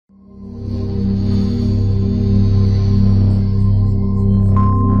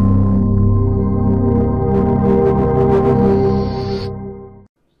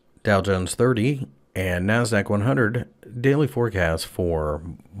Dow Jones 30 and Nasdaq 100 daily forecast for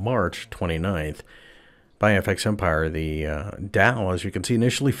March 29th. By FX Empire, the Dow, as you can see,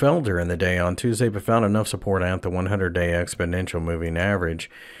 initially fell during the day on Tuesday, but found enough support at the 100-day exponential moving average.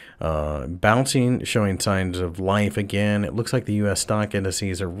 Bouncing, showing signs of life again. It looks like the U.S. stock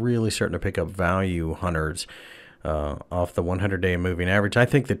indices are really starting to pick up value hunters off the 100-day moving average. I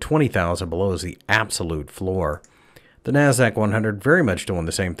think the 20,000 below is the absolute floor. The Nasdaq 100 very much doing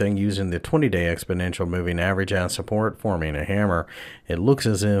the same thing, using the 20-day exponential moving average as support, forming a hammer. It looks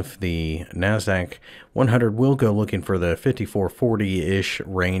as if the Nasdaq 100 will go looking for the 5440-ish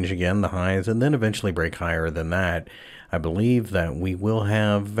range again, the highs, and then eventually break higher than that. I believe that we will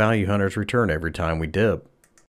have value hunters return every time we dip.